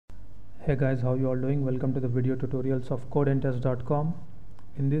Hey guys, how you all doing? Welcome to the video tutorials of codeandtest.com.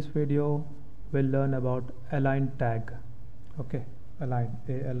 In this video we'll learn about align tag. Okay, align,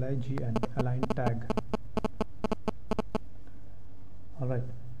 ALIGN, align tag. Alright,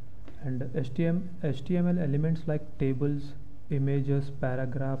 and HTML elements like tables, images,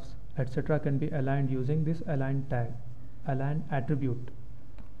 paragraphs, etc. can be aligned using this align tag, align attribute.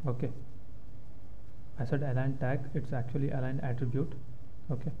 Okay, I said align tag, it's actually align attribute.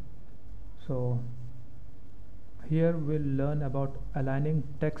 Okay, so here we'll learn about aligning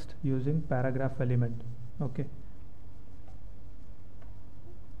text using paragraph element. Okay,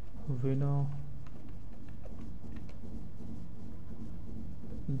 we know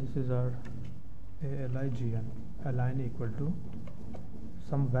this is our ALIGN, align equal to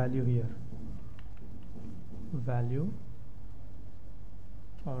some value here, value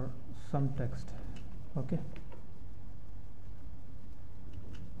or some text. Okay,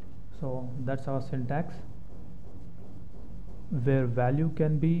 so that's our syntax, where value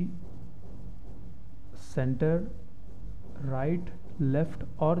can be center, right, left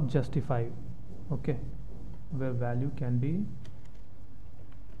or justify. Okay, where value can be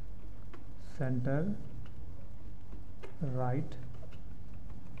center, right,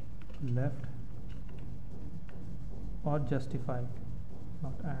 left or justify,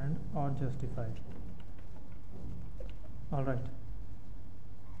 not and or justify. All right,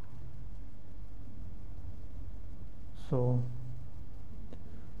 so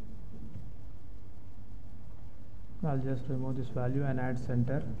I'll just remove this value and add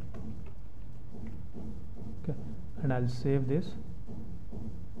center. Okay, and I'll save this.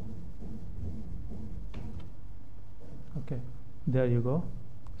 Okay, there you go,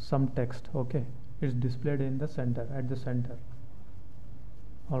 some text. Okay, it's displayed in the center, at the center.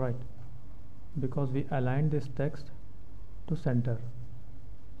 All right, because we aligned this text to center.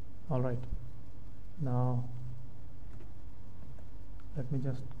 All right, now let me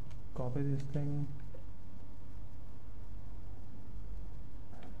just copy this thing,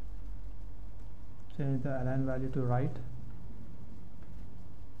 change the align value to right.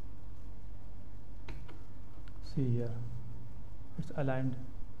 See here, it's aligned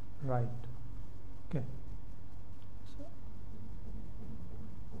right. Okay, so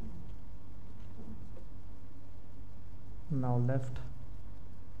now left.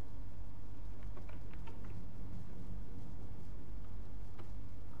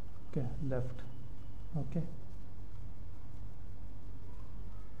 Okay, left. Okay,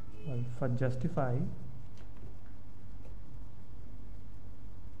 well, for justify,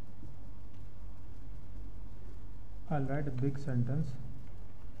 I'll write a big sentence.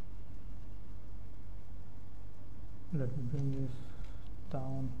 Let me bring this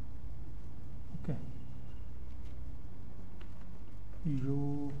down. Okay,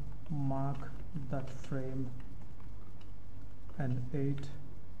 you mark that frame and 8,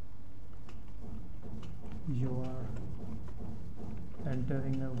 you are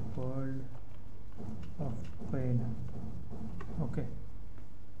entering a world of pain. Okay,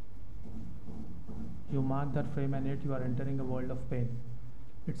 you mark that frame and 8, you are entering a world of pain.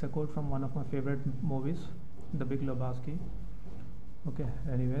 It's a quote from one of my favorite movies, The Big Lebowski. Okay,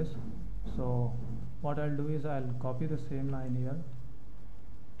 anyways, so what I'll do is I'll copy the same line here.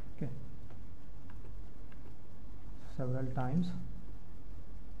 Okay, several times.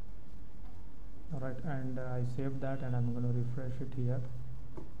 Alright, and I saved that and I'm going to refresh it here.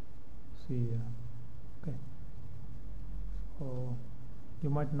 See here. Okay, so you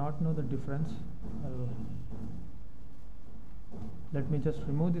might not know the difference. Let me just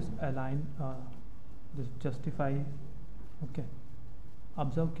remove this align, this justify. Okay,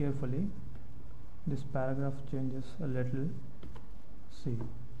 observe carefully, this paragraph changes a little. See,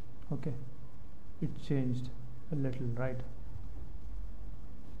 okay, it changed a little, right?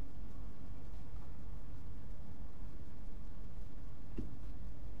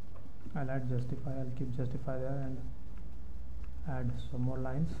 I'll add justify, I'll keep justify there and add some more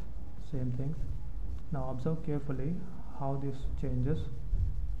lines, same things. Now observe carefully how this changes.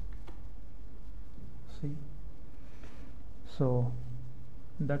 See, so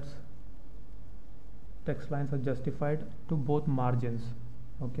that's text lines are justified to both margins.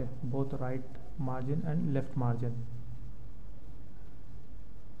 Okay, both right margin and left margin.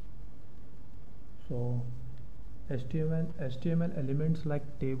 So HTML elements like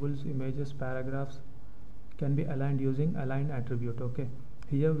tables, images, paragraphs can be aligned using align attribute. Okay,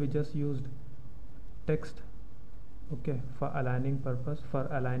 here we just used text. Okay, for aligning purpose, for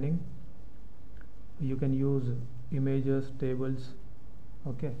aligning you can use images, tables.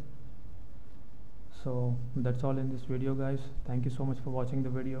 Okay, so that's all in this video, guys. Thank you so much for watching the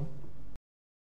video.